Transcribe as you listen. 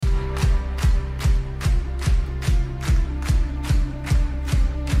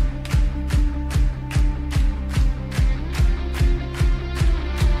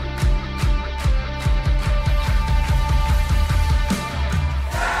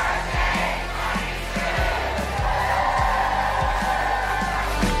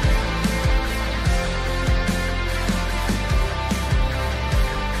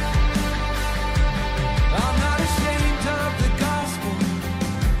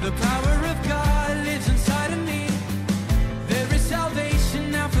The power of God lives inside of me. There is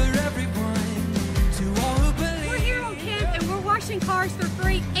salvation now for everyone. To all who believe. We're here on camp and we're washing cars for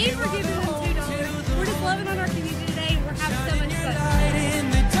free and we're giving them $2. We're just loving on our community today. We're having so much fun. In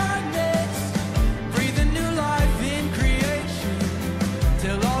the darkness, breathe a new life in creation.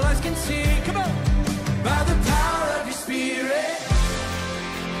 Till all eyes can see. Come on, by the power of your spirit,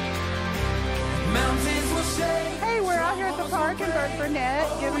 mountains will shake. Hey, we're out here at the park in Burnett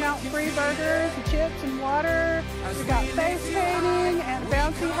giving out free burgers and chips and water. We got face painting and a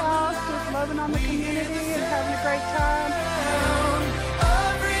bouncy house, just loving on the community and having a great time.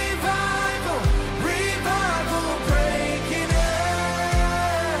 Of revival, revival breaking out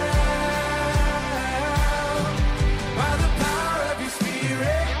by the power of your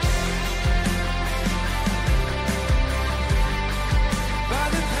spirit, by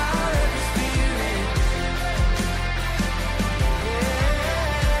the power of your spirit.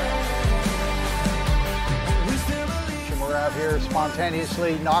 We still believe. We're out here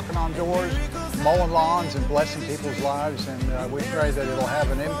spontaneously knocking on doors, mowing lawns and blessing people's lives, and we pray that it'll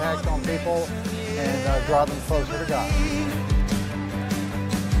have an impact on people and draw them closer to God.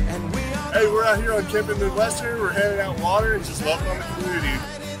 Hey, we're out here on Camp in Midwestern. We're handing out water and just loving on the community.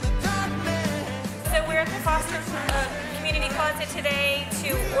 So we're at the Foster Community Closet today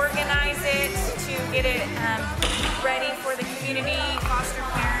to organize it, to get it ready for the community, foster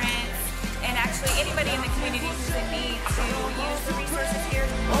parents, and actually anybody in the community who's in need to use the resources here.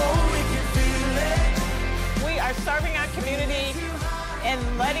 We are serving our community and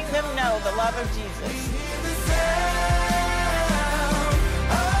letting them know the love of Jesus.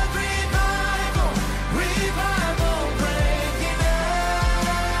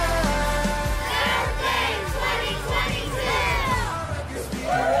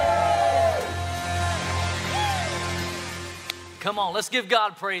 Come on, let's give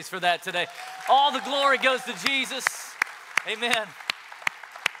God praise for that today. All the glory goes to Jesus. Amen.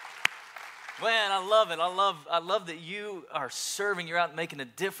 Man, I love it. I love that you are serving. You're out making a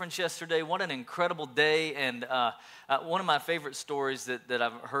difference yesterday. What an incredible day. And one of my favorite stories that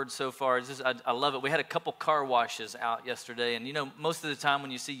I've heard so far is just, I love it. We had a couple car washes out yesterday. And you know, most of the time when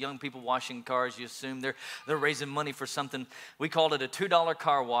you see young people washing cars, you assume they're raising money for something. We called it a $2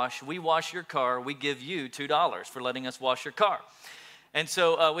 car wash. We wash your car. We give you $2 for letting us wash your car. And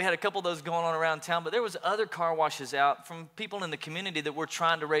so we had a couple of those going on around town, but there was other car washes out from people in the community that were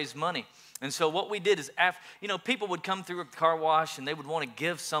trying to raise money. And so what we did is, people would come through a car wash and they would want to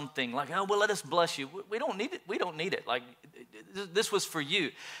give something like, oh, well, let us bless you. We don't need it. We don't need it. Like, this was for you.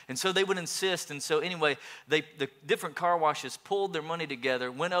 And so they would insist. And so anyway, the different car washes pulled their money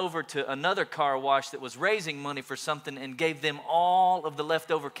together, went over to another car wash that was raising money for something and gave them all of the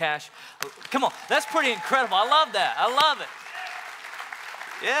leftover cash. Come on, that's pretty incredible. I love that. I love it.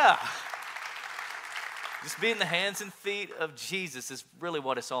 Yeah. Just being the hands and feet of Jesus is really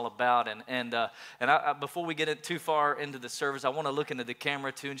what it's all about. And before we get too far into the service, I want to look into the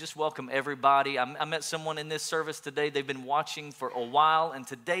camera too and just welcome everybody. I met someone in this service today. They've been watching for a while, and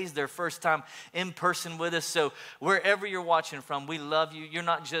today's their first time in person with us. So wherever you're watching from, we love you. You're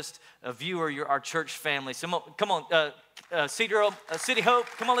not just a viewer, you're our church family. So come on, City Hope,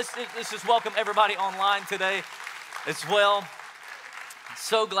 come on, let's just welcome everybody online today as well.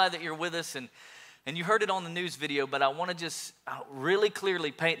 So glad that you're with us, and you heard it on the news video, but I want to just really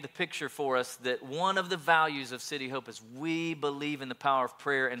clearly paint the picture for us that one of the values of City Hope is we believe in the power of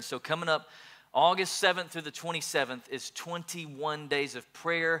prayer. And so coming up August 7th through the 27th is 21 days of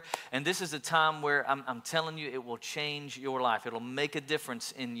prayer, and this is a time where I'm telling you it will change your life. It'll make a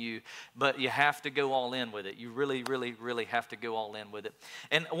difference in you, but you have to go all in with it. You really, really, really have to go all in with it.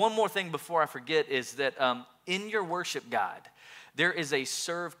 And one more thing before I forget is that in your worship guide, there is a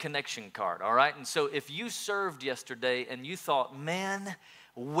serve connection card, all right? And so if you served yesterday and you thought, man,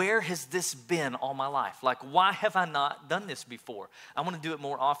 where has this been all my life? Like, why have I not done this before? I want to do it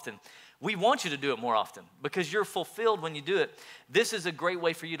more often. We want you to do it more often because you're fulfilled when you do it. This is a great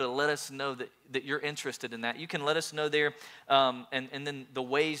way for you to let us know that you're interested in that. You can let us know there, and then the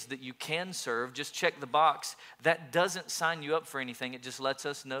ways that you can serve, just check the box. That doesn't sign you up for anything. It just lets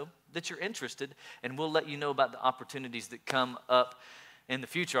us know that you're interested, and we'll let you know about the opportunities that come up in the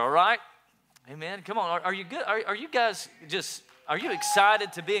future, all right? Amen. Come on, are you good? Are you guys are you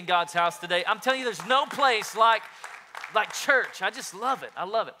excited to be in God's house today? I'm telling you, there's no place like church. I just love it. I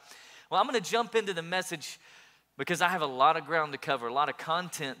love it. Well, I'm going to jump into the message because I have a lot of ground to cover, a lot of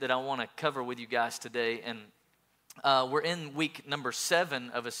content that I want to cover with you guys today. And we're in week number 7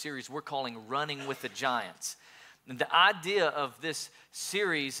 of a series we're calling Running with the Giants. And the idea of this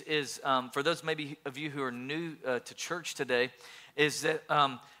series is, for those maybe of you who are new to church today, is that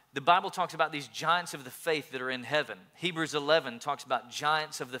the Bible talks about these giants of the faith that are in heaven. Hebrews 11 talks about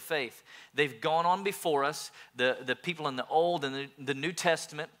giants of the faith. They've gone on before us, the people in the Old and the New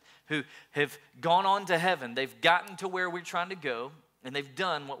Testament who have gone on to heaven. They've gotten to where we're trying to go, and they've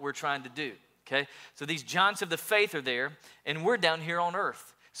done what we're trying to do, okay? So these giants of the faith are there, and we're down here on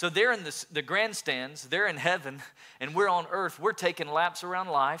earth. So they're in the grandstands, they're in heaven, and we're on earth. We're taking laps around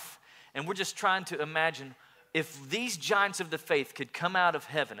life, and we're just trying to imagine if these giants of the faith could come out of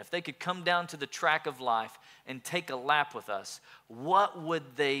heaven, if they could come down to the track of life and take a lap with us, what would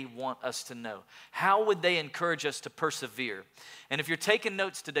they want us to know? How would they encourage us to persevere? And if you're taking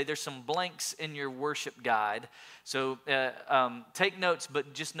notes today, there's some blanks in your worship guide. So take notes,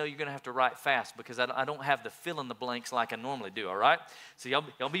 but just know you're going to have to write fast because I don't have the fill in the blanks like I normally do, all right? So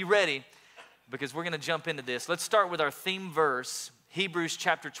y'all be ready because we're going to jump into this. Let's start with our theme verse, Hebrews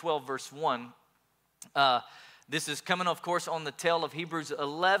chapter 12, verse 1. This is coming, of course, on the tail of Hebrews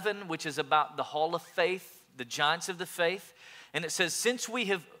 11, which is about the hall of faith, the giants of the faith. And it says, since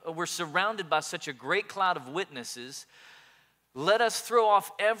we're surrounded by such a great cloud of witnesses, let us throw off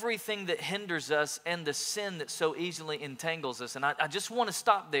everything that hinders us and the sin that so easily entangles us. And I just want to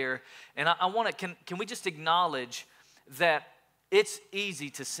stop there. And I want to, can we just acknowledge that it's easy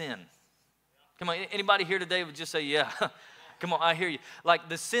to sin? Come on, anybody here today would just say, yeah. Come on, I hear you. Like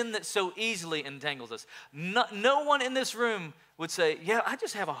the sin that so easily entangles us. No one in this room would say, yeah, I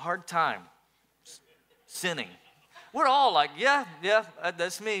just have a hard time sinning. We're all like, yeah,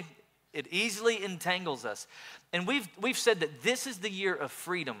 that's me. It easily entangles us. And we've said that this is the year of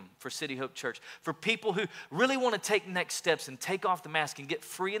freedom for City Hope Church. For people who really want to take next steps and take off the mask and get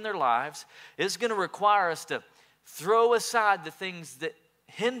free in their lives, it's going to require us to throw aside the things that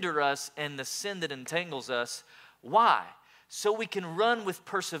hinder us and the sin that entangles us. Why? So we can run with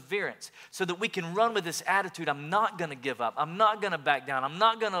perseverance, so that we can run with this attitude, I'm not going to give up. I'm not going to back down. I'm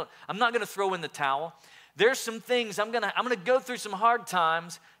not going to throw in the towel. There's some things I'm going to go through some hard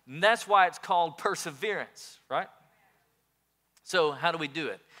times, and that's why it's called perseverance, right? So how do we do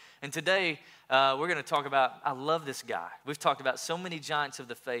it? And today we're going to talk about, I love this guy. We've talked about so many giants of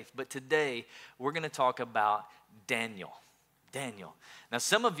the faith, but today we're going to talk about Daniel. Daniel. Now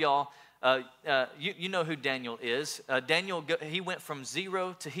some of y'all, you know who Daniel is. Daniel, he went from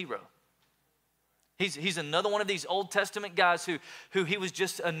zero to hero. He's another one of these Old Testament guys who he was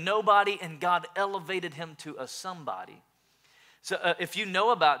just a nobody and God elevated him to a somebody. So if you know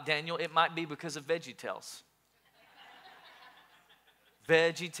about Daniel, it might be because of VeggieTales.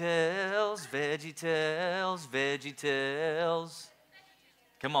 VeggieTales, VeggieTales, VeggieTales.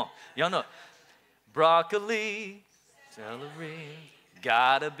 Come on, y'all know. Broccoli, celery,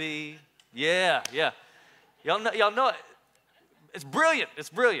 gotta be. Yeah. Y'all know it. It's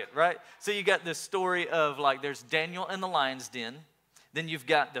brilliant, right? So you got this story of like there's Daniel in the lion's den. Then you've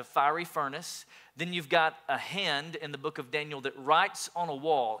got the fiery furnace. Then you've got a hand in the book of Daniel that writes on a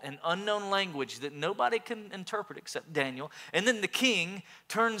wall an unknown language that nobody can interpret except Daniel. And then the king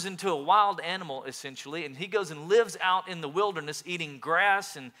turns into a wild animal, essentially, and he goes and lives out in the wilderness eating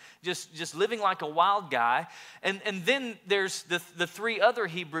grass and just living like a wild guy. And then there's the three other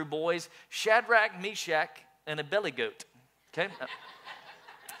Hebrew boys, Shadrach, Meshach, and a billy goat. Okay?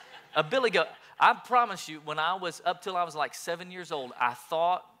 A billy goat. I promise you, when I was up till I was like 7 years old, I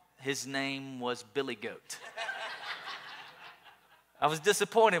thought his name was Billy Goat. I was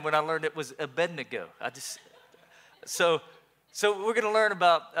disappointed when I learned it was Abednego. So we're going to learn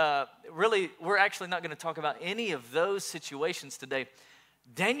about, really, we're actually not going to talk about any of those situations today.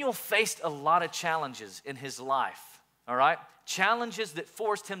 Daniel faced a lot of challenges in his life, all right? Challenges that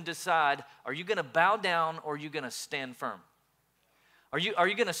forced him to decide, are you going to bow down or are you going to stand firm? Are you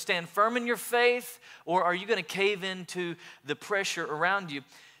going to stand firm in your faith, or are you going to cave into the pressure around you?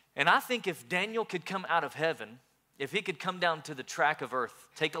 And I think if Daniel could come out of heaven, if he could come down to the track of earth,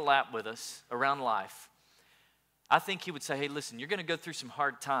 take a lap with us around life, I think he would say, hey, listen, you're going to go through some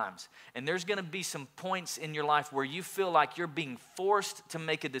hard times, and there's going to be some points in your life where you feel like you're being forced to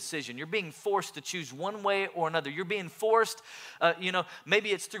make a decision. You're being forced to choose one way or another. You're being forced, maybe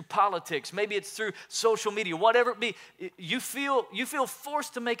it's through politics, maybe it's through social media, whatever it be. You feel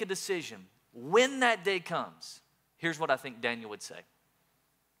forced to make a decision. When that day comes, here's what I think Daniel would say.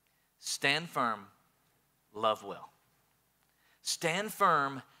 Stand firm, love well. Stand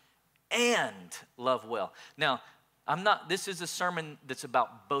firm and love well. Now, this is a sermon that's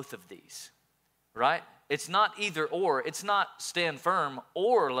about both of these, right? It's not either or. It's not stand firm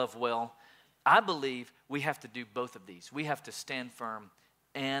or love well. I believe we have to do both of these. We have to stand firm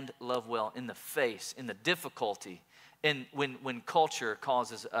and love well in the face, in the difficulty, and when culture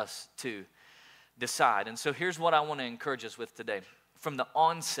causes us to decide. And so here's what I want to encourage us with today. from the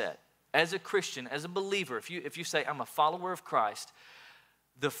onset, as a Christian, as a believer, if you say, I'm a follower of Christ,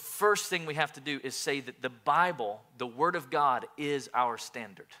 the first thing we have to do is say that the Bible, the Word of God, is our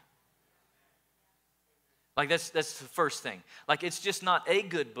standard. Like that's the first thing. Like it's just not a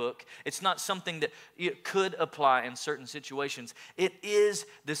good book. It's not something that you could apply in certain situations. It is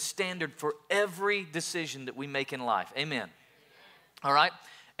the standard for every decision that we make in life. Amen. All right?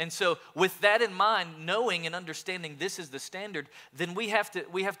 And so with that in mind, knowing and understanding this is the standard, then we have to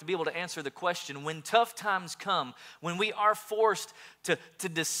be able to answer the question, when tough times come, when we are forced to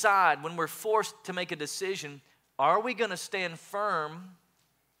decide, when we're forced to make a decision, are we going to stand firm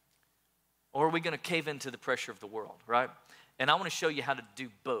or are we going to cave into the pressure of the world, right? And I want to show you how to do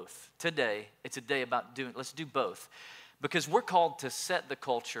both. Today, it's a day about let's do both. Because we're called to set the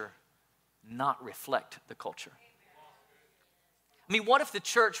culture, not reflect the culture. I mean, what if the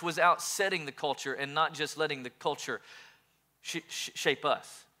church was out setting the culture and not just letting the culture shape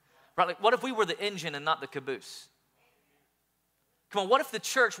us? Right? Like, what if we were the engine and not the caboose? Come on, what if the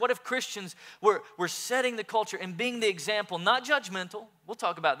church, what if Christians were setting the culture and being the example, not judgmental, we'll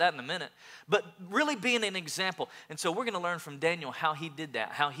talk about that in a minute, but really being an example. And so we're going to learn from Daniel how he did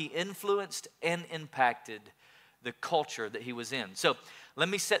that, how he influenced and impacted the culture that he was in. So let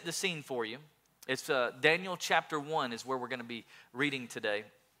me set the scene for you. It's Daniel chapter 1 is where we're going to be reading today.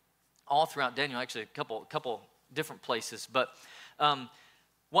 All throughout Daniel, actually a couple different places. But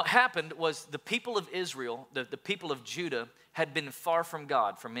what happened was the people of Israel, the people of Judah, had been far from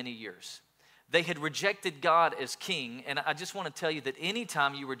God for many years. They had rejected God as king, and I just want to tell you that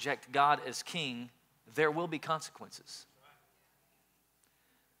anytime you reject God as king, there will be consequences.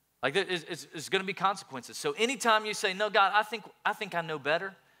 Like it's going to be consequences. So anytime you say, no, God, I think I know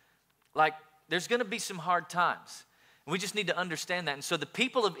better, like there's going to be some hard times. We just need to understand that. And so the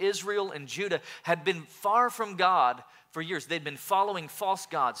people of Israel and Judah had been far from God for years. They'd been following false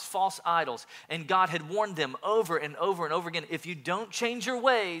gods, false idols, and God had warned them over and over and over again, if you don't change your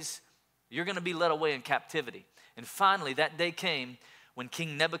ways, you're going to be led away in captivity. And finally, that day came when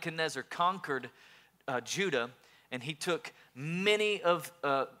King Nebuchadnezzar conquered Judah, and he took many of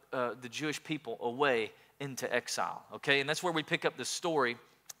the Jewish people away into exile. Okay, and that's where we pick up the story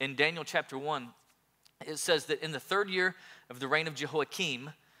in Daniel chapter 1. It says that in the 3rd year of the reign of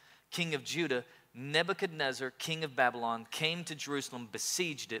Jehoiakim, king of Judah, Nebuchadnezzar, king of Babylon, came to Jerusalem,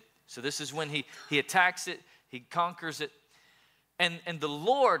 besieged it. So this is when he attacks it, he conquers it, and the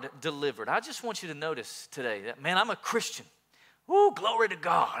Lord delivered. I just want you to notice today that, man, I'm a Christian. Woo, glory to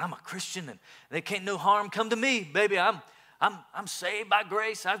God. I'm a Christian, and they can't no harm come to me, baby. I'm saved by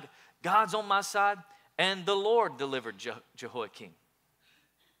grace. God's on my side, and the Lord delivered Jehoiakim.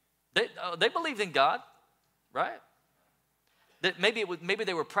 They believed in God, right? That maybe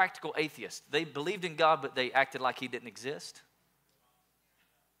they were practical atheists. They believed in God, but they acted like he didn't exist.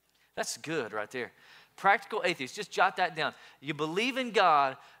 That's good right there. Practical atheists, just jot that down. You believe in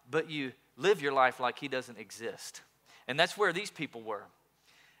God, but you live your life like he doesn't exist. And that's where these people were.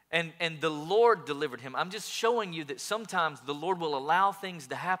 And the Lord delivered him. I'm just showing you that sometimes the Lord will allow things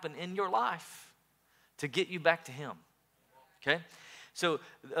to happen in your life to get you back to him. Okay? So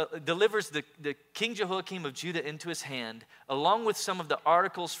delivers the King Jehoiakim of Judah into his hand, along with some of the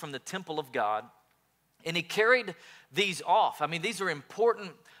articles from the temple of God. And he carried these off. I mean, these are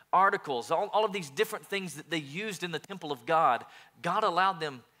important articles. All of these different things that they used in the temple of God, God allowed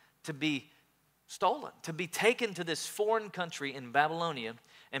them to be stolen, to be taken to this foreign country in Babylonia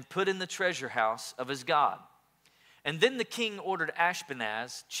and put in the treasure house of his God. And then the king ordered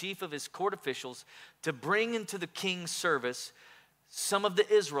Ashpenaz, chief of his court officials, to bring into the king's service some of the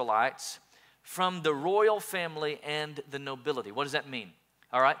Israelites from the royal family and the nobility. What does that mean?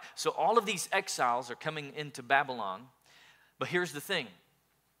 All right, so all of these exiles are coming into Babylon, but here's the thing.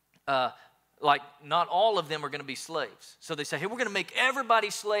 Like not all of them are going to be slaves. So they say, hey, we're going to make everybody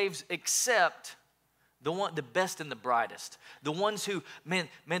slaves except the best and the brightest. The ones who,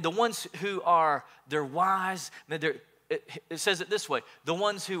 the ones who are, they're wise. It says it this way, the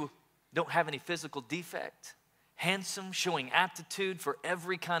ones who don't have any physical defect, handsome, showing aptitude for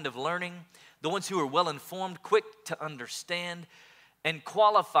every kind of learning, the ones who are well-informed, quick to understand, and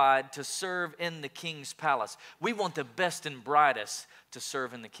qualified to serve in the king's palace. We want the best and brightest to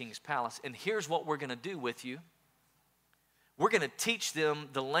serve in the king's palace. And here's what we're going to do with you. We're going to teach them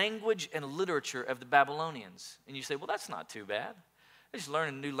the language and literature of the Babylonians. And you say, well, that's not too bad. They're just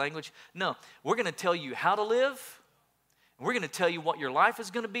learning a new language. No, we're going to tell you how to live. We're going to tell you what your life is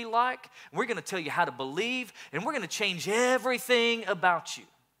going to be like. We're going to tell you how to believe. And we're going to change everything about you.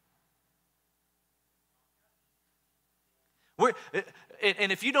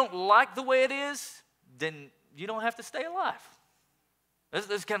 And if you don't like the way it is, then you don't have to stay alive.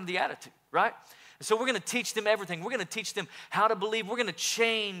 That's kind of the attitude, right? And so we're going to teach them everything. We're going to teach them how to believe. We're going to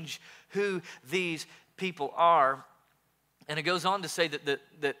change who these people are. And it goes on to say that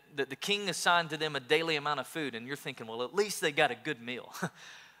the king assigned to them a daily amount of food. And you're thinking, well, at least they got a good meal.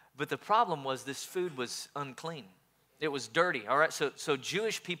 But the problem was this food was unclean. It was dirty, all right? So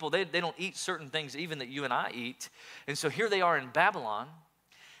Jewish people, they don't eat certain things even that you and I eat. And so here they are in Babylon,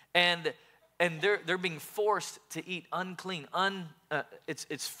 and they're being forced to eat unclean.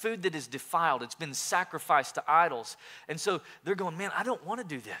 It's food that is defiled. It's been sacrificed to idols. And so they're going, man, I don't want to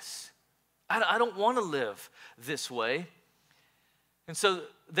do this. I don't want to live this way. And so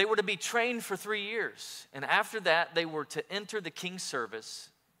they were to be trained for 3 years. And after that, they were to enter the king's service.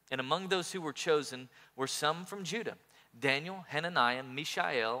 And among those who were chosen were some from Judah: Daniel, Hananiah,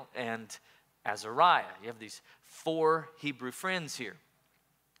 Mishael, and Azariah. You have these 4 Hebrew friends here.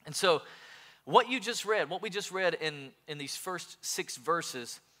 And so what we just read in these first 6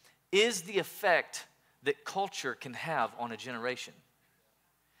 verses is the effect that culture can have on a generation.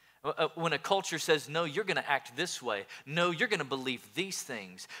 When a culture says, no, you're going to act this way. No, you're going to believe these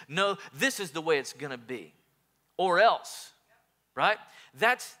things. No, this is the way it's going to be. Or else, right?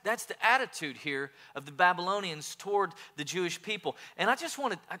 That's the attitude here of the Babylonians toward the Jewish people. And I just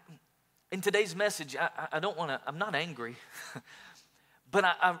want to, in today's message, I'm not angry, but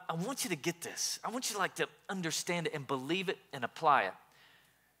I want you to get this. I want you to understand it and believe it and apply it.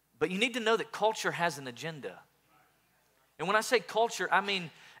 But you need to know that culture has an agenda. And when I say culture, I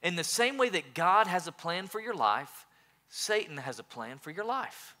mean in the same way that God has a plan for your life, Satan has a plan for your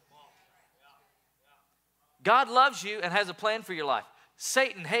life. God loves you and has a plan for your life.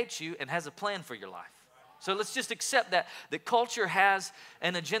 Satan hates you and has a plan for your life. So let's just accept that culture has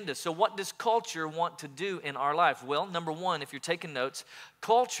an agenda. So what does culture want to do in our life? Well, number one, if you're taking notes,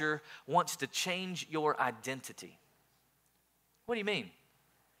 culture wants to change your identity. What do you mean?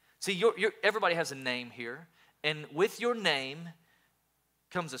 See, everybody has a name here, and with your name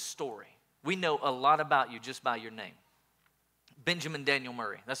comes a story. We know a lot about you just by your name. Benjamin Daniel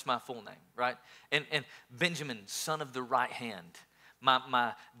Murray, that's my full name, right? And Benjamin, son of the right hand.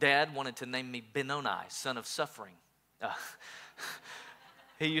 My dad wanted to name me Benoni, son of suffering.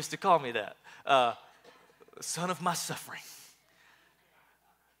 He used to call me that, son of my suffering.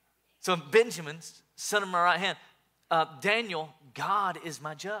 So Benjamin, son of my right hand. Daniel, God is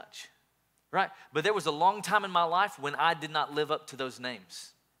my judge, right? But there was a long time in my life when I did not live up to those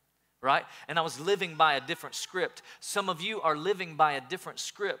names, right? And I was living by a different script. Some of you are living by a different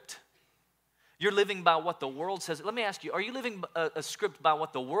script. You're living by what the world says. Let me ask you, are you living a script by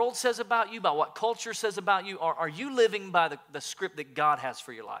what the world says about you, by what culture says about you, or are you living by the script that God has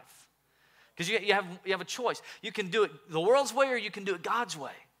for your life? Because you have a choice. You can do it the world's way or you can do it God's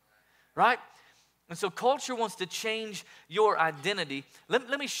way, right? And so culture wants to change your identity.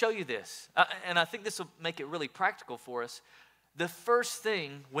 Let me show you this, and I think this will make it really practical for us. The first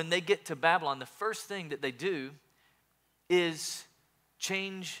thing, when they get to Babylon, the first thing that they do is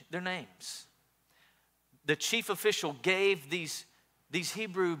change their names. The chief official gave these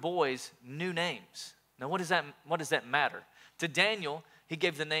Hebrew boys new names. Now, what does that matter? To Daniel, he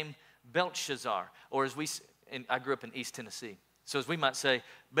gave the name Belshazzar, or I grew up in East Tennessee, so as we might say,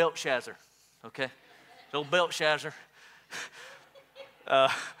 Belshazzar, okay? Little Belshazzar.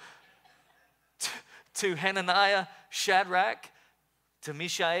 To Hananiah, Shadrach, to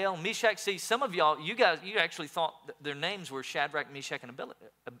Mishael, Meshach. See, some of y'all, you actually thought their names were Shadrach, Meshach, and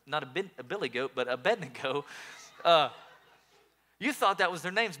Abednego, but Abednego. You thought that was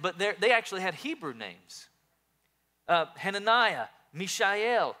their names, but they actually had Hebrew names. Hananiah,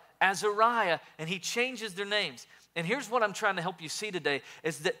 Mishael, Azariah, and he changes their names. And here's what I'm trying to help you see today,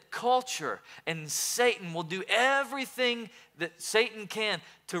 is that culture and Satan will do everything that Satan can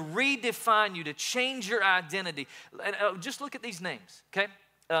to redefine you, to change your identity. And just look at these names, okay?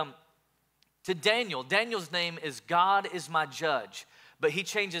 To Daniel, Daniel's name is God is my judge, but he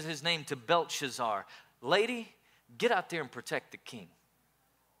changes his name to Belshazzar. Lady, get out there and protect the king.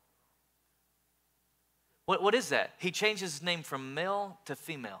 What is that? He changes his name from male to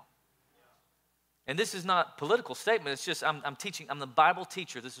female. And this is not a political statement. It's just I'm teaching. I'm the Bible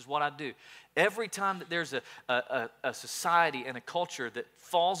teacher. This is what I do. Every time that there's a society and a culture that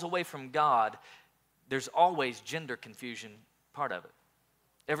falls away from God, there's always gender confusion part of it.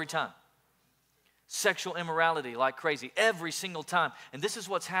 Every time. Sexual immorality like crazy. Every single time. And this is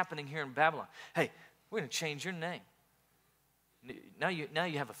what's happening here in Babylon. Hey, we're going to change your name. Now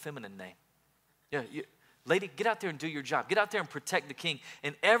you have a feminine name. Yeah. Lady, get out there and do your job. Get out there and protect the king.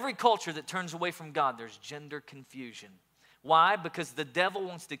 In every culture that turns away from God, there's gender confusion. Why? Because the devil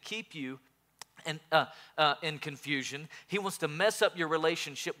wants to keep you in confusion. He wants to mess up your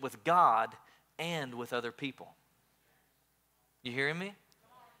relationship with God and with other people. You hearing me?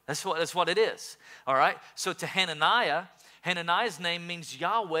 That's what it is. All right. So to Hananiah, Hananiah's name means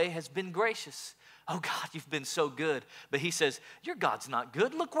Yahweh has been gracious. Oh God, you've been so good. But he says, your God's not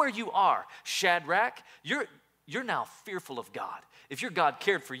good. Look where you are. Shadrach, you're now fearful of God. If your God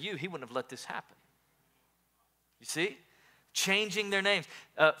cared for you, he wouldn't have let this happen. You see? Changing their names.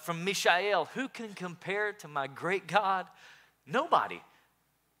 From Mishael, who can compare to my great God? Nobody.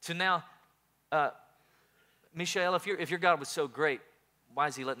 To now, Mishael, if your God was so great, why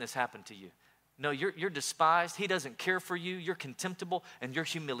is he letting this happen to you? No, you're despised. He doesn't care for you. You're contemptible, and you're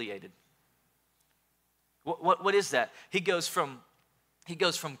humiliated. What is that? He goes from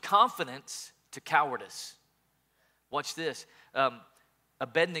confidence to cowardice. Watch this.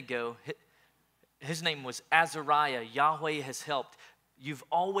 Abednego, his name was Azariah. Yahweh has helped. You've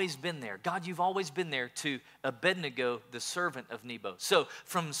always been there. God, you've always been there to Abednego, the servant of Nebo. So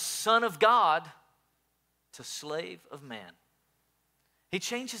from son of God to slave of man. He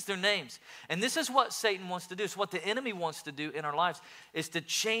changes their names. And this is what Satan wants to do. It's what the enemy wants to do in our lives, is to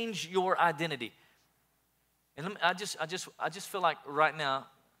change your identity. And I just feel like right now,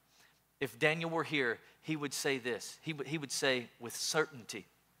 if Daniel were here, he would say this. He would say with certainty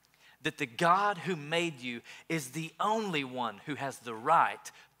that the God who made you is the only one who has the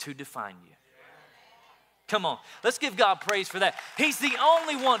right to define you. Come on, let's give God praise for that. He's the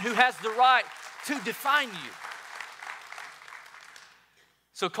only one who has the right to define you.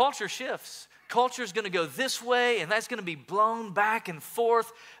 So culture shifts. Culture is going to go this way, and that's going to be blown back and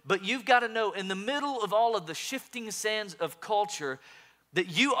forth. But you've got to know, in the middle of all of the shifting sands of culture,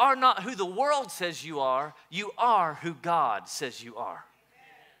 that you are not who the world says you are who God says you are.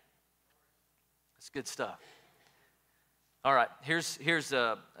 That's good stuff. All right, here's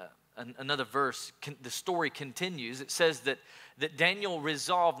another verse. The story continues. It says that Daniel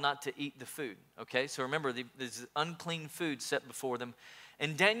resolved not to eat the food. Okay, so remember, there's unclean food set before them.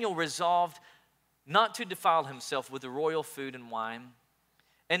 And Daniel resolved not to defile himself with the royal food and wine.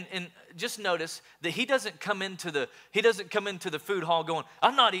 And just notice that he doesn't come into the food hall going,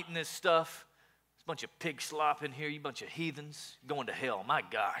 I'm not eating this stuff. There's a bunch of pig slop in here, you bunch of heathens going to hell. My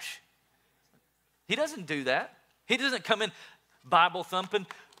gosh. He doesn't do that. He doesn't come in Bible thumping,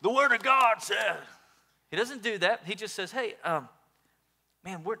 the word of God says. He doesn't do that. He just says, hey,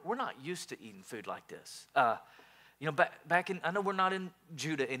 man, we're not used to eating food like this. Back in, I know we're not in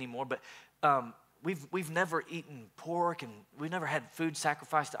Judah anymore, but we've never eaten pork, and we've never had food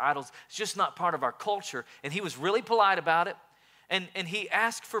sacrificed to idols. It's just not part of our culture. And he was really polite about it, and he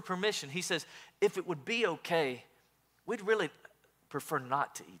asked for permission. He says, if it would be okay, we'd really prefer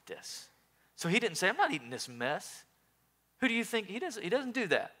not to eat this. So he didn't say, I'm not eating this mess. Who do you think? He doesn't do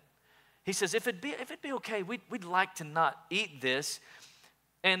that. He says, if it'd be okay, we'd like to not eat this.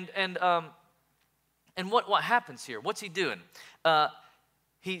 And what happens here? What's he doing?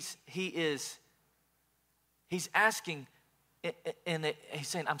 He's asking, and he's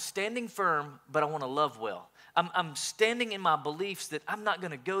saying, I'm standing firm, but I want to love well. I'm standing in my beliefs that I'm not going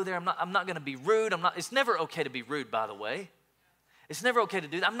to go there. I'm not going to be rude. It's never okay to be rude, by the way. It's never okay to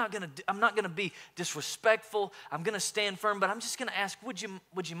do that. I'm not going to be disrespectful. I'm going to stand firm, but I'm just going to ask, would you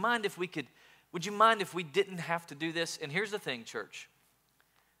mind if we didn't have to do this? And here's the thing, church.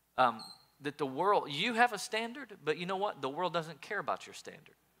 That the world, you have a standard, but you know what? The world doesn't care about your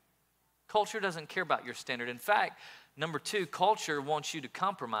standard. Culture doesn't care about your standard. In fact, number two, culture wants you to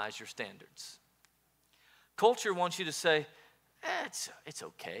compromise your standards. Culture wants you to say, it's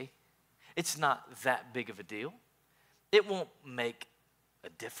okay. It's not that big of a deal. It won't make a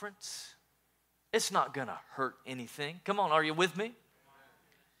difference. It's not going to hurt anything. Come on, are you with me?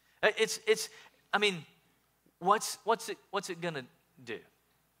 What's it going to do?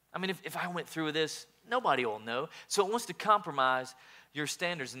 I mean, if I went through this, nobody will know. So it wants to compromise your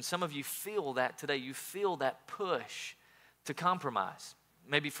standards. And some of you feel that today. You feel that push to compromise.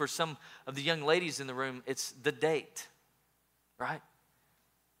 Maybe for some of the young ladies in the room, it's the date, right?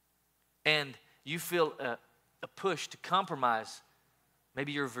 And you feel a push to compromise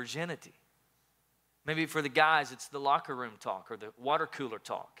maybe your virginity. Maybe for the guys, it's the locker room talk or the water cooler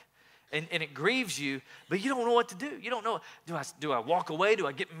talk. And it grieves you, but you don't know what to do. You don't know, do I walk away? Do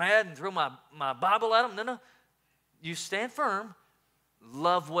I get mad and throw my Bible at them? No. You stand firm,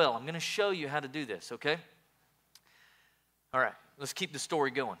 love well. I'm going to show you how to do this, okay? All right, let's keep the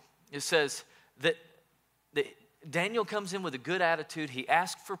story going. It says that Daniel comes in with a good attitude. He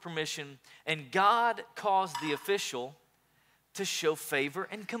asked for permission, and God caused the official to show favor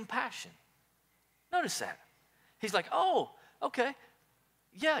and compassion. Notice that. He's like, oh, okay.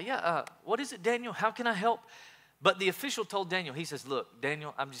 yeah, what is it, Daniel? How can I help? But the official told Daniel, he says, look,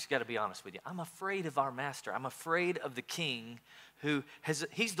 Daniel, I'm just got to be honest with you. I'm afraid of our master. I'm afraid of the king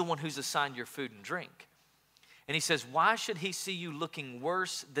he's the one who's assigned your food and drink. And he says, why should he see you looking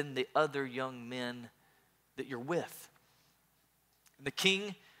worse than the other young men that you're with? And the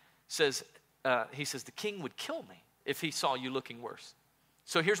king says, the king would kill me if he saw you looking worse.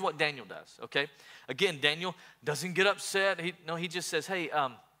 So here's what Daniel does, okay? Again, Daniel doesn't get upset. He just says, hey,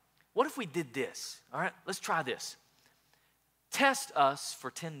 what if we did this? All right, let's try this. Test us for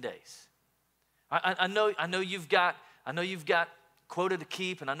 10 days. I know you've got quota to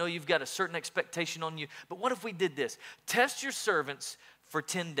keep, and I know you've got a certain expectation on you, but what if we did this? Test your servants for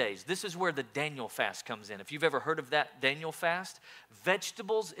 10 days. This is where the Daniel fast comes in. If you've ever heard of that Daniel fast,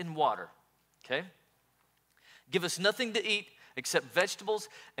 vegetables and water, okay? Give us nothing to eat except vegetables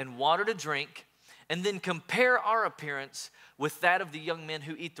and water to drink, and then compare our appearance with that of the young men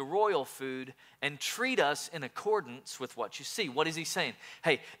who eat the royal food and treat us in accordance with what you see. What is he saying?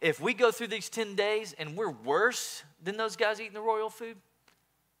 Hey, if we go through these 10 days and we're worse than those guys eating the royal food,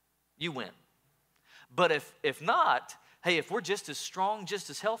 you win. But if not, hey, if we're just as strong, just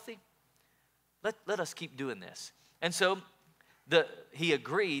as healthy, let us keep doing this. And so he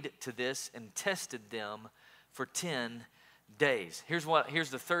agreed to this and tested them for 10 days. Here's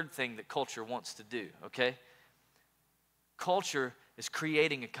the third thing that culture wants to do, okay? Culture is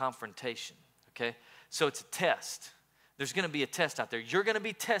creating a confrontation, okay? So it's a test. There's going to be a test out there. You're going to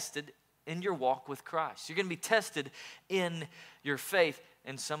be tested in your walk with Christ. You're going to be tested in your faith,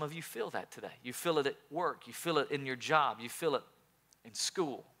 and some of you feel that today. You feel it at work. You feel it in your job. You feel it in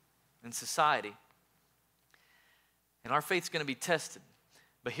school, in society. And our faith's going to be tested.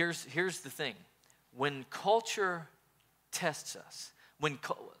 But here's the thing. When culture tests us,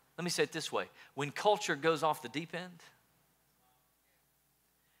 let me say it this way. When culture goes off the deep end,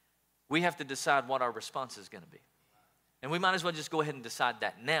 we have to decide what our response is going to be. And we might as well just go ahead and decide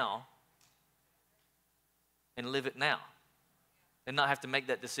that now and live it now and not have to make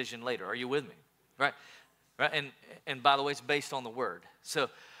that decision later. Are you with me? Right? And by the way, it's based on the word.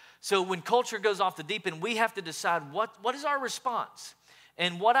 So when culture goes off the deep end, we have to decide what is our response.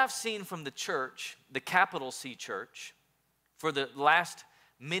 And what I've seen from the church, the capital C church, for the last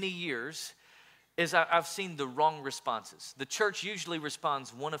many years, is I've seen the wrong responses. The church usually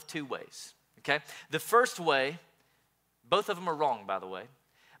responds one of two ways, okay? The first way, both of them are wrong, by the way,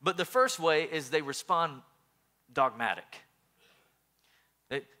 but the first way is they respond dogmatic.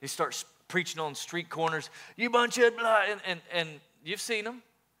 They start preaching on street corners, you bunch of blah, and you've seen them,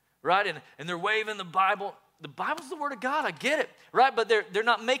 right? And they're waving the Bible. The Bible's the Word of God, I get it, right? But they're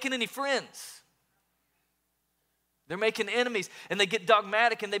not making any friends. They're making enemies, and they get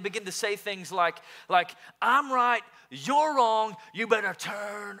dogmatic, and they begin to say things like I'm right, you're wrong, you better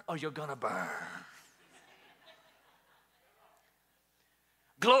turn or you're going to burn.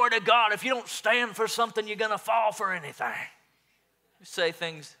 Glory to God, if you don't stand for something, you're going to fall for anything. You said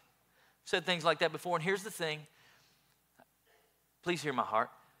things like that before, and here's the thing. Please hear my heart.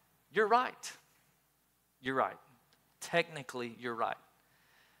 You're right. You're right. Technically, you're right.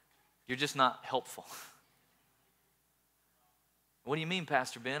 You're just not helpful. What do you mean,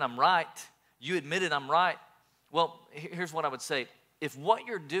 Pastor Ben? I'm right. You admitted I'm right. Well, here's what I would say. If what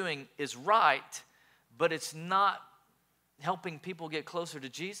you're doing is right, but it's not helping people get closer to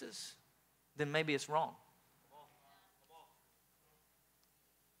Jesus, then maybe it's wrong.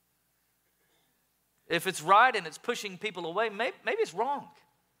 If it's right and it's pushing people away, maybe it's wrong.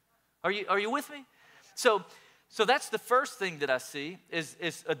 Are you with me? So that's the first thing that I see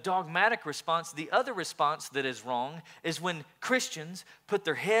is a dogmatic response. The other response that is wrong is when Christians put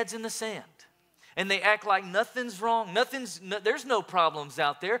their heads in the sand and they act like nothing's wrong, there's no problems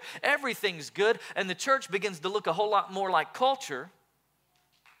out there, everything's good, and the church begins to look a whole lot more like culture.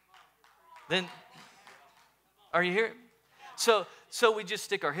 Then, are you here? So we just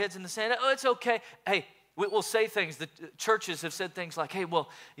stick our heads in the sand. Oh, it's okay. Hey, we'll say things. The churches have said things like, hey, well,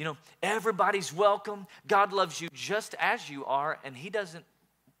 everybody's welcome. God loves you just as you are, and He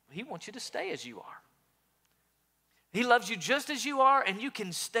wants you to stay as you are. He loves you just as you are, and you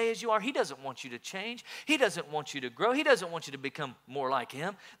can stay as you are. He doesn't want you to change. He doesn't want you to grow. He doesn't want you to become more like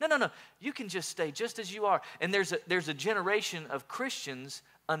Him. No. You can just stay just as you are. And there's a generation of Christians,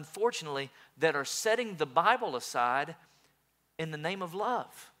 unfortunately, that are setting the Bible aside in the name of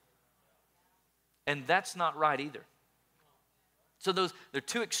love. And that's not right either. So they're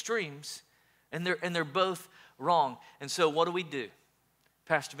two extremes, and they're both wrong. And so what do we do?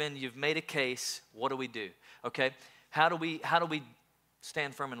 Pastor Ben, you've made a case. What do we do? Okay, how do we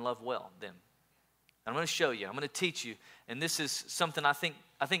stand firm and love well then? I'm going to show you. I'm going to teach you. And this is something I think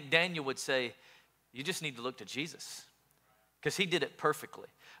Daniel would say, you just need to look to Jesus because he did it perfectly.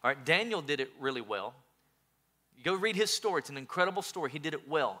 All right, Daniel did it really well. You go read his story. It's an incredible story. He did it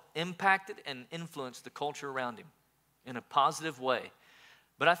well, impacted and influenced the culture around him in a positive way.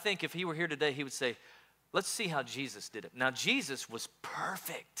 But I think if he were here today, he would say, let's see how Jesus did it. Now, Jesus was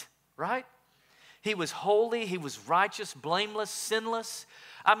perfect, right? He was holy. He was righteous, blameless, sinless.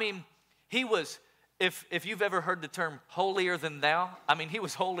 I mean, he was, if you've ever heard the term holier than thou, I mean, he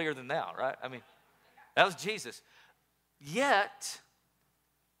was holier than thou, right? I mean, that was Jesus. Yet,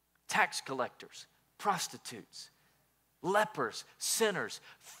 tax collectors, prostitutes, lepers, sinners,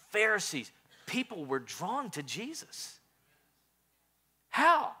 Pharisees, people were drawn to Jesus.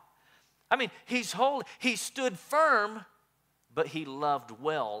 How? I mean, he's holy. He stood firm, but he loved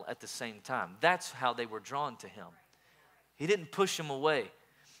well at the same time. That's how they were drawn to him. He didn't push them away.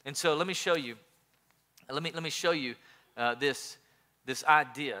 And so let me show you. Let me show you this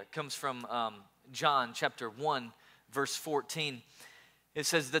idea. It comes from John chapter 1, verse 14. It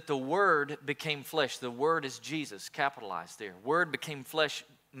says that the Word became flesh. The Word is Jesus, capitalized there. Word became flesh,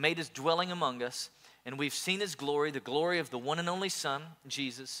 made his dwelling among us, and we've seen his glory, the glory of the one and only Son,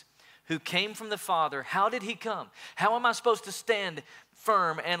 Jesus, who came from the Father. How did he come? How am I supposed to stand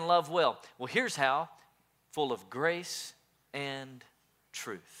firm and love well? Well, here's how. Full of grace and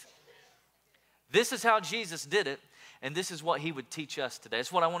truth. This is how Jesus did it, and this is what he would teach us today.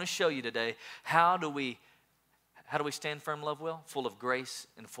 That's what I want to show you today. How do we stand firm, love well? Full of grace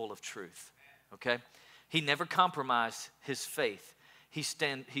and full of truth, okay? He never compromised his faith. He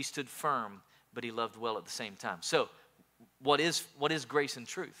stood firm, but he loved well at the same time. So what is grace and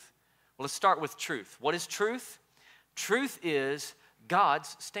truth? Well, let's start with truth. What is truth? Truth is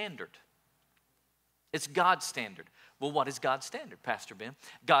God's standard. It's God's standard. Well, what is God's standard, Pastor Ben?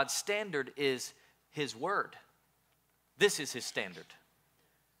 God's standard is his word. This is his standard.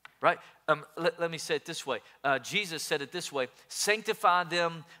 Right? Let me say it this way. Jesus said it this way. Sanctify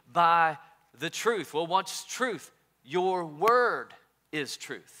them by the truth. Well, what's truth? Your word is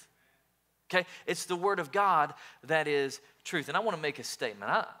truth. Okay? It's the word of God that is truth. And I want to make a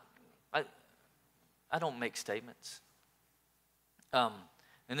statement. I don't make statements. And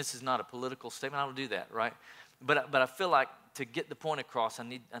this is not a political statement. I don't do that, right? But I feel like to get the point across, I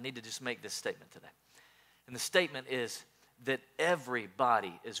need to just make this statement today. And the statement is that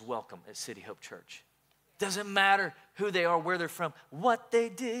everybody is welcome at City Hope Church. Doesn't matter who they are, where they're from, what they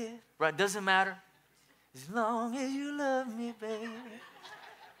did, right? Doesn't matter. As long as you love me, baby.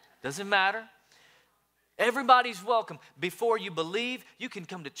 Doesn't matter. Everybody's welcome. Before you believe, you can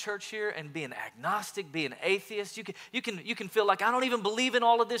come to church here and be an agnostic, be an atheist. You can feel like, I don't even believe in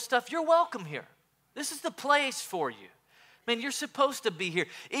all of this stuff. You're welcome here. This is the place for you. Man, you're supposed to be here.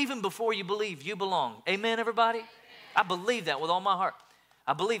 Even before you believe, you belong. Amen, everybody? I believe that with all my heart.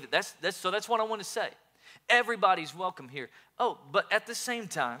 I believe it. That's what I want to say. Everybody's welcome here. Oh, but at the same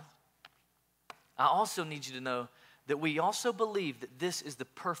time, I also need you to know that we also believe that this is the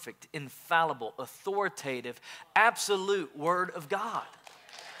perfect, infallible, authoritative, absolute Word of God.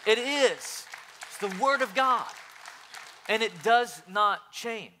 It is. It's the Word of God. And it does not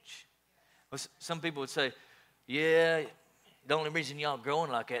change. Some people would say, yeah, the only reason y'all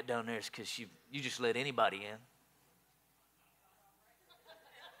growing like that down there is because you just let anybody in.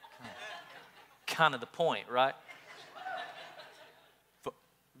 Kind of the point, right?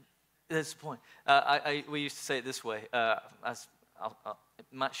 That's the point. We used to say it this way. It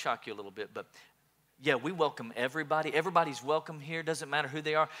might shock you a little bit, but yeah, we welcome everybody. Everybody's welcome here. Doesn't matter who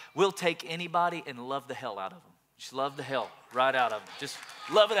they are. We'll take anybody and love the hell out of them. Just love the hell right out of them. Just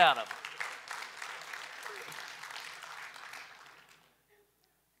love it out of them.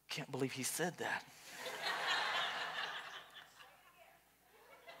 Can't believe he said that.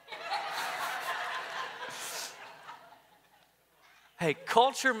 Hey,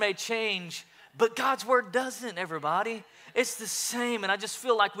 culture may change, but God's word doesn't, everybody. It's the same, and I just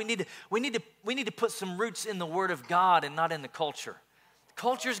feel like we need to put some roots in the word of God and not in the culture.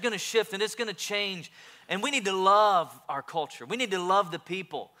 Culture is going to shift and it's going to change, and we need to love our culture. We need to love the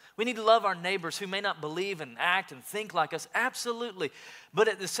people. We need to love our neighbors who may not believe and act and think like us. Absolutely. But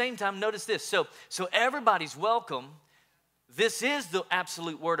at the same time, notice this. So everybody's welcome. This is the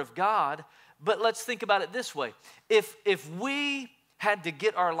absolute word of God, but let's think about it this way. If we had to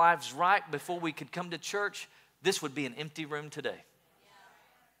get our lives right before we could come to church, this would be an empty room today.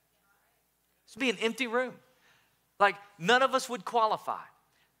 This would be an empty room. Like none of us would qualify.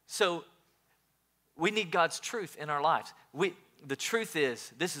 So we need God's truth in our lives. The truth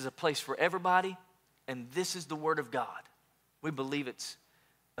is, this is a place for everybody, and this is the word of God. We believe it's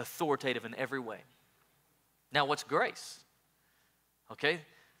authoritative in every way. Now, what's grace? Okay?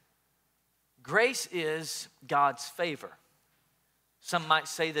 Grace is God's favor. Some might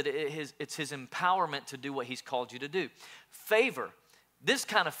say that it's his empowerment to do what he's called you to do. Favor, this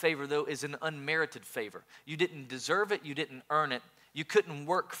kind of favor, though, is an unmerited favor. You didn't deserve it. You didn't earn it. You couldn't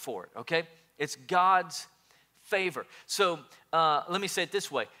work for it, okay? It's God's favor. So let me say it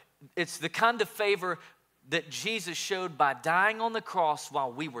this way. It's the kind of favor that Jesus showed by dying on the cross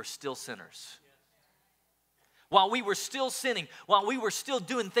while we were still sinners. While we were still sinning, while we were still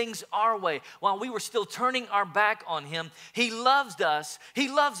doing things our way, while we were still turning our back on him, he loves us. He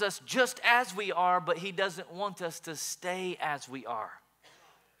loves us just as we are, but he doesn't want us to stay as we are.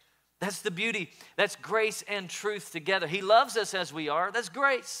 That's the beauty. That's grace and truth together. He loves us as we are. That's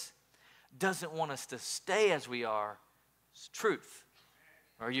grace. Doesn't want us to stay as we are. It's truth.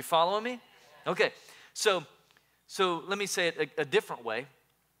 Are you following me? Okay. So let me say it a different way.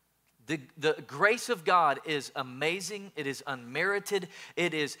 The grace of God is amazing. It is unmerited.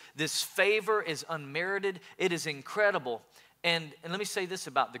 This favor is unmerited. It is incredible. And let me say this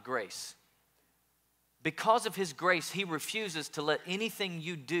about the grace. Because of his grace, he refuses to let anything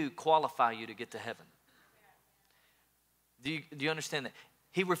you do qualify you to get to heaven. Do you understand that?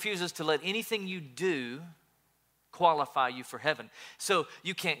 He refuses to let anything you do qualify you for heaven. So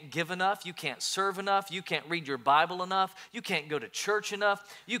you can't give enough, you can't serve enough, you can't read your Bible enough, you can't go to church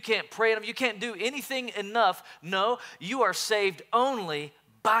enough, you can't pray enough, you can't do anything enough. No, you are saved only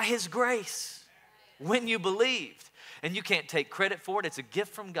by his grace when you believed. And you can't take credit for it. It's a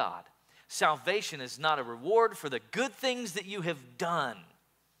gift from God. Salvation is not a reward for the good things that you have done.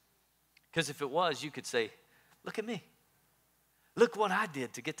 Because if it was, you could say, look at me. Look what I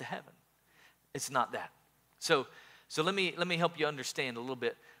did to get to heaven. It's not that. So let me help you understand a little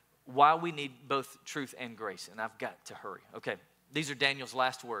bit why we need both truth and grace. And I've got to hurry. Okay, these are Daniel's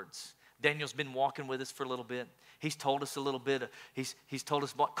last words. Daniel's been walking with us for a little bit. He's told us a little bit. He's told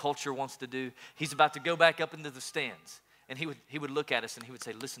us what culture wants to do. He's about to go back up into the stands. And he would look at us and he would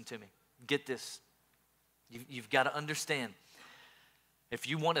say, listen to me. Get this. You've got to understand. If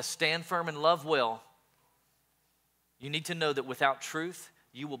you want to stand firm and love well, you need to know that without truth,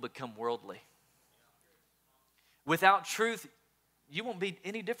 you will become worldly. Without truth, you won't be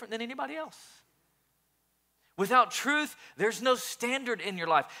any different than anybody else. Without truth, there's no standard in your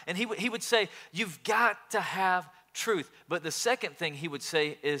life. And he would say, you've got to have truth. But the second thing he would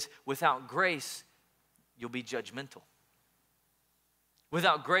say is, without grace, you'll be judgmental.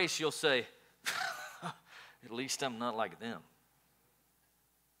 Without grace, you'll say, at least I'm not like them.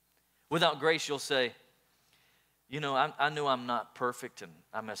 Without grace, you'll say, you know, I know I'm not perfect and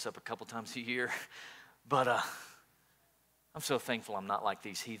I mess up a couple times a year, but I'm so thankful I'm not like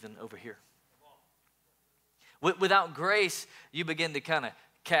these heathen over here. Without grace, you begin to kind of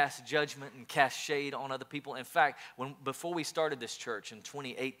cast judgment and cast shade on other people. In fact, before we started this church in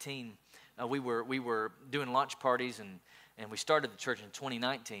 2018, we were doing launch parties and we started the church in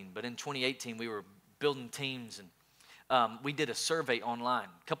 2019. But in 2018, we were building teams and we did a survey online.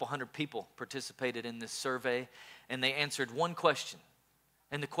 A couple hundred people participated in this survey and they answered one question.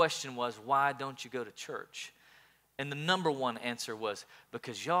 And the question was, why don't you go to church? And the number one answer was,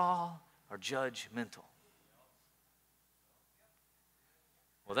 because y'all are judgmental.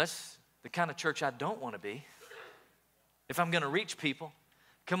 Well, that's the kind of church I don't want to be if I'm going to reach people.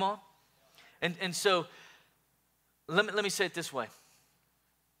 Come on. And so let me say it this way.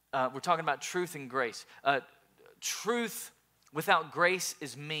 We're talking about truth and grace. Truth without grace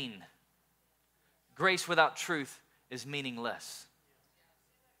is mean. Grace without truth is meaningless.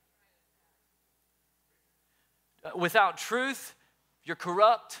 Without truth, you're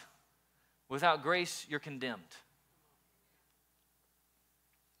corrupt. Without grace, you're condemned.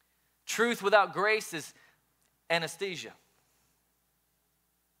 Truth without grace is anesthesia.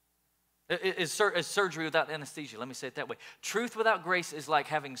 Is surgery without anesthesia. Let me say it that way. Truth without grace is like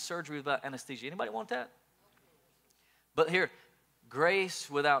having surgery without anesthesia. Anybody want that? But here, grace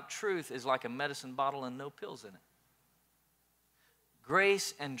without truth is like a medicine bottle and no pills in it.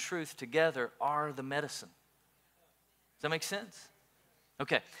 Grace and truth together are the medicine. Does that make sense?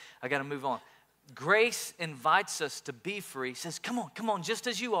 Okay, I got to move on. Grace invites us to be free. Says, come on, just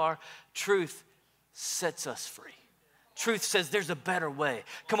as you are. Truth sets us free. Truth says there's a better way.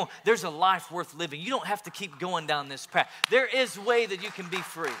 Come on, there's a life worth living. You don't have to keep going down this path. There is a way that you can be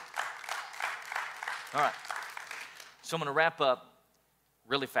free. All right, so I'm going to wrap up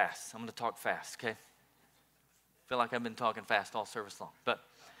really fast. I'm going to talk fast, okay? I feel like I've been talking fast all service long, but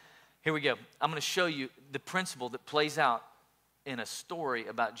here we go. I'm going to show you the principle that plays out in a story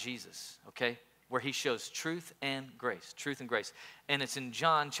about Jesus, okay? Where he shows truth and grace. And it's in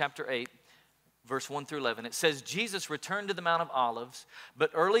John chapter 8, verse 1 through 11. It says, Jesus returned to the Mount of Olives,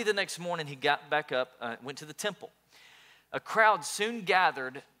 but early the next morning he got back up, went to the temple. A crowd soon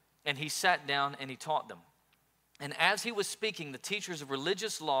gathered, and he sat down and he taught them. And as he was speaking, the teachers of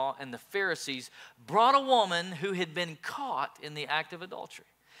religious law and the Pharisees brought a woman who had been caught in the act of adultery.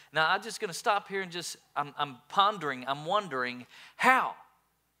 Now, I'm just going to stop here and I'm pondering, I'm wondering, how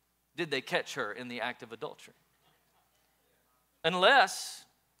did they catch her in the act of adultery? Unless,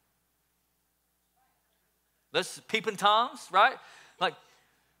 that's peeping Toms, right? Like,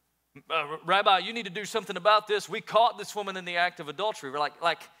 Rabbi, you need to do something about this. We caught this woman in the act of adultery. We're like,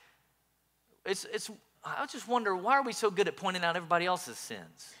 I just wonder, why are we so good at pointing out everybody else's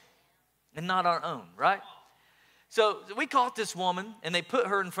sins and not our own, right? So we caught this woman, and they put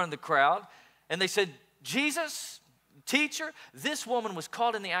her in front of the crowd, and they said, Jesus, teacher, this woman was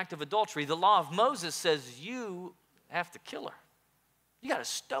caught in the act of adultery. The law of Moses says you have to kill her. You got to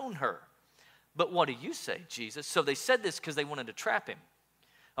stone her. But what do you say, Jesus? So they said this because they wanted to trap him.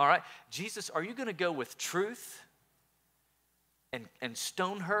 All right, Jesus, are you going to go with truth and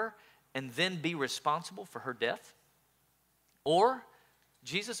stone her and then be responsible for her death? Or,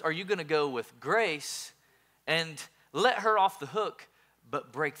 Jesus, are you going to go with grace and let her off the hook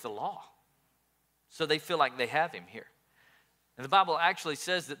but break the law? So they feel like they have him here. And the Bible actually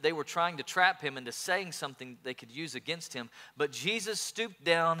says that they were trying to trap him into saying something they could use against him. But Jesus stooped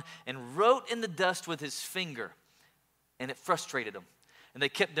down and wrote in the dust with his finger, and it frustrated them. And they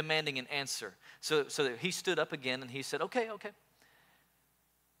kept demanding an answer. So that he stood up again and he said, okay.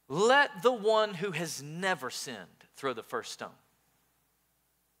 Let the one who has never sinned throw the first stone.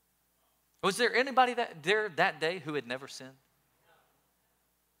 Was there anybody there that day who had never sinned?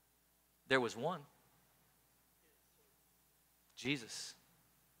 There was one. Jesus.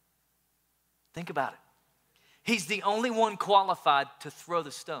 Think about it. He's the only one qualified to throw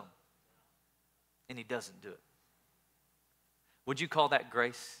the stone. And he doesn't do it. Would you call that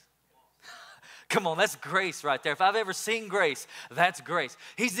grace? Come on, that's grace right there. If I've ever seen grace, that's grace.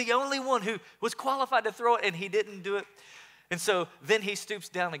 He's the only one who was qualified to throw it, and he didn't do it. And so then he stoops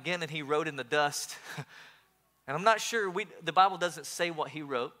down again, and he wrote in the dust. And I'm not sure, the Bible doesn't say what he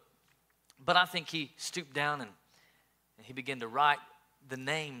wrote, but I think he stooped down and he began to write the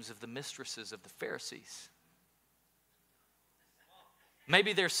names of the mistresses of the Pharisees.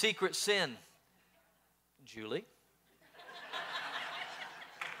 Maybe their secret sin. Julie.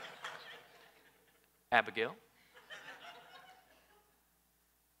 Abigail.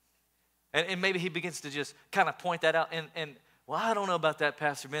 And maybe he begins to just kind of point that out. And well, I don't know about that,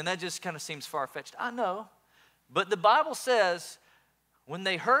 Pastor Ben. That just kind of seems far-fetched. I know. But the Bible says when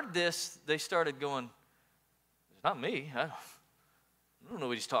they heard this, they started going, it's not me. I don't know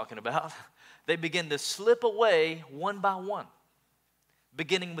what he's talking about. They began to slip away one by one,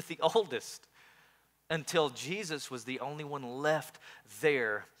 beginning with the oldest, until Jesus was the only one left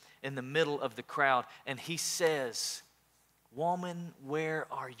there in the middle of the crowd. And he says, woman, where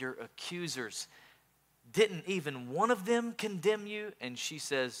are your accusers? Didn't even one of them condemn you? And she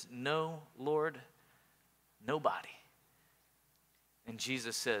says, no, Lord, nobody. And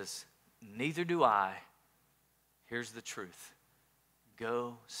Jesus says, neither do I. Here's the truth.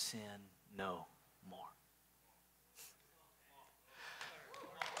 Go sin no more.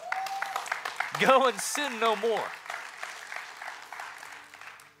 Go and sin no more.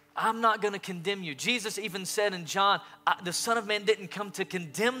 I'm not going to condemn you. Jesus even said in John, the Son of Man didn't come to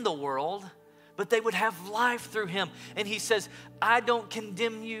condemn the world, but they would have life through him. And he says, I don't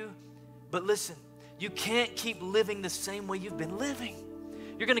condemn you, but listen, you can't keep living the same way you've been living.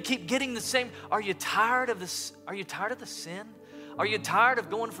 You're going to keep getting the same. Are you tired of this? Are you tired of the sin? Are you tired of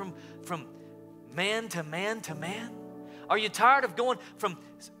going from man to man to man? Are you tired of going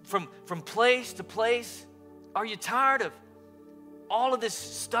from place to place? Are you tired of all of this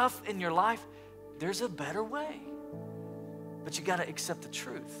stuff in your life? There's a better way. But you got to accept the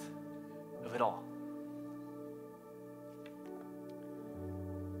truth of it all.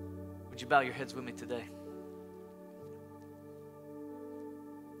 Would you bow your heads with me today?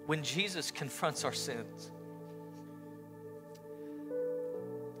 When Jesus confronts our sins,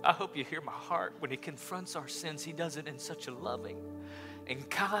 I hope you hear my heart. When he confronts our sins, he does it in such a loving and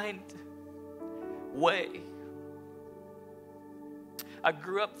kind way. I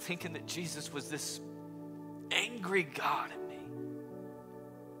grew up thinking that Jesus was this angry God at me,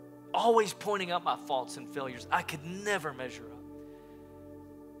 always pointing out my faults and failures. I could never measure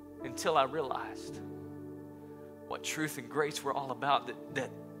up until I realized what truth and grace were all about, that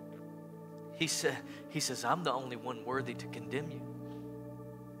he says, I'm the only one worthy to condemn you.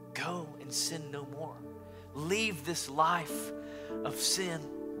 Go and sin no more. Leave this life of sin.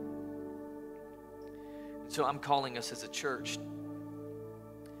 So I'm calling us as a church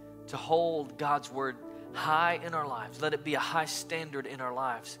to hold God's word high in our lives. Let it be a high standard in our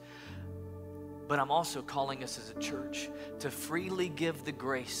lives. But I'm also calling us as a church to freely give the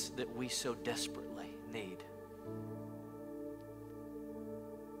grace that we so desperately need.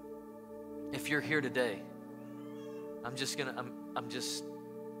 If you're here today, I'm going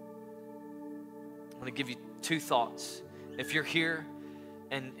to give you two thoughts. If you're here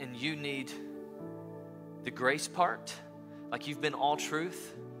and you need the grace part, like you've been all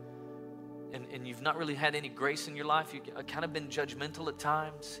truth, and you've not really had any grace in your life, you've kind of been judgmental at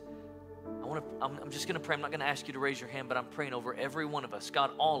times, I'm just going to pray. I'm not going to ask you to raise your hand, but I'm praying over every one of us,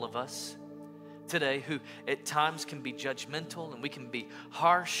 God, all of us today who at times can be judgmental and we can be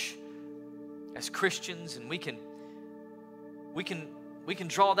harsh as Christians, and we can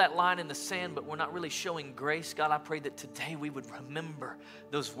draw that line in the sand, but we're not really showing grace. God, I pray that today we would remember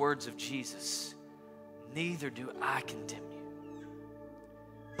those words of Jesus. Neither do I condemn you,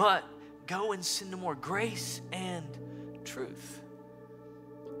 but go and sin no more. Grace and truth.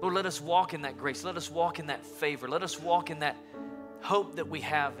 Lord, let us walk in that grace. Let us walk in that favor. Let us walk in that hope that we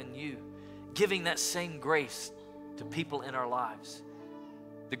have in you, giving that same grace to people in our lives,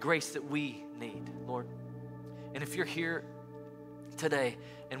 the grace that we need, Lord. And if you're here today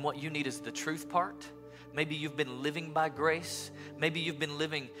and what you need is the truth part, maybe you've been living by grace. Maybe you've been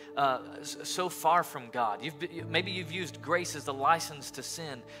living so far from God. Maybe you've used grace as the license to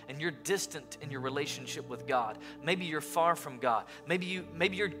sin, and you're distant in your relationship with God. Maybe you're far from God. Maybe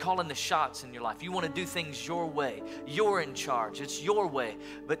you're calling the shots in your life. You want to do things your way. You're in charge. It's your way.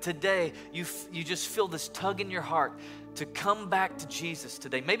 But today, you just feel this tug in your heart to come back to Jesus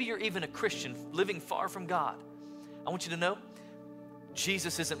today. Maybe you're even a Christian living far from God. I want you to know,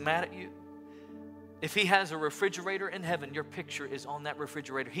 Jesus isn't mad at you. If he has a refrigerator in heaven, your picture is on that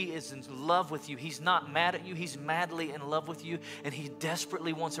refrigerator. He is in love with you. He's not mad at you. He's madly in love with you, and he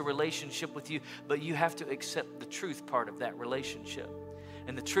desperately wants a relationship with you, but you have to accept the truth part of that relationship.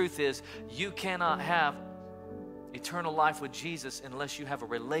 And the truth is, you cannot have eternal life with Jesus unless you have a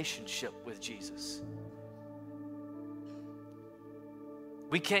relationship with Jesus.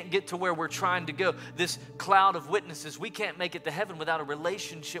 We can't get to where we're trying to go. This cloud of witnesses, we can't make it to heaven without a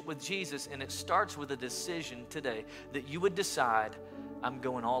relationship with Jesus. And it starts with a decision today that you would decide, I'm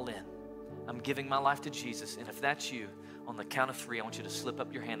going all in. I'm giving my life to Jesus. And if that's you, on the count of 3, I want you to slip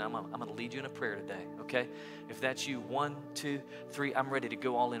up your hand. I'm going to lead you in a prayer today, okay? If that's you, 1, 2, 3, I'm ready to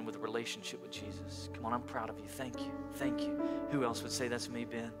go all in with a relationship with Jesus. Come on, I'm proud of you. Thank you. Thank you. Who else would say that's me,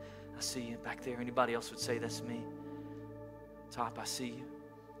 Ben? I see you back there. Anybody else would say that's me? Top, I see you.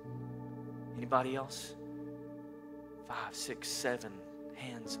 Anybody else? 5, 6, 7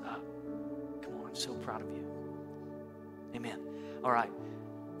 hands up. Come on, I'm so proud of you. Amen. All right.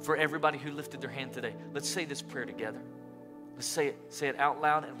 For everybody who lifted their hand today, let's say this prayer together. Let's say it out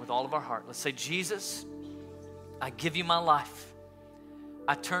loud and with all of our heart. Let's say, Jesus, I give you my life.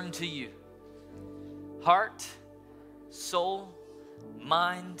 I turn to you. Heart, soul,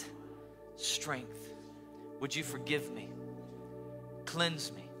 mind, strength. Would you forgive me?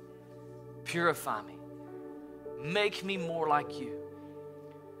 Cleanse me. Purify me. Make me more like you.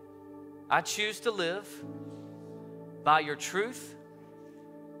 I choose to live by your truth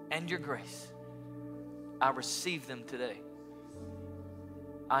and your grace. I receive them today.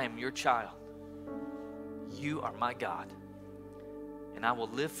 I am your child. You are my God. And I will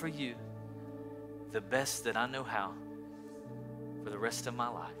live for you the best that I know how for the rest of my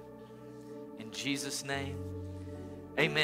life. In Jesus' name, amen.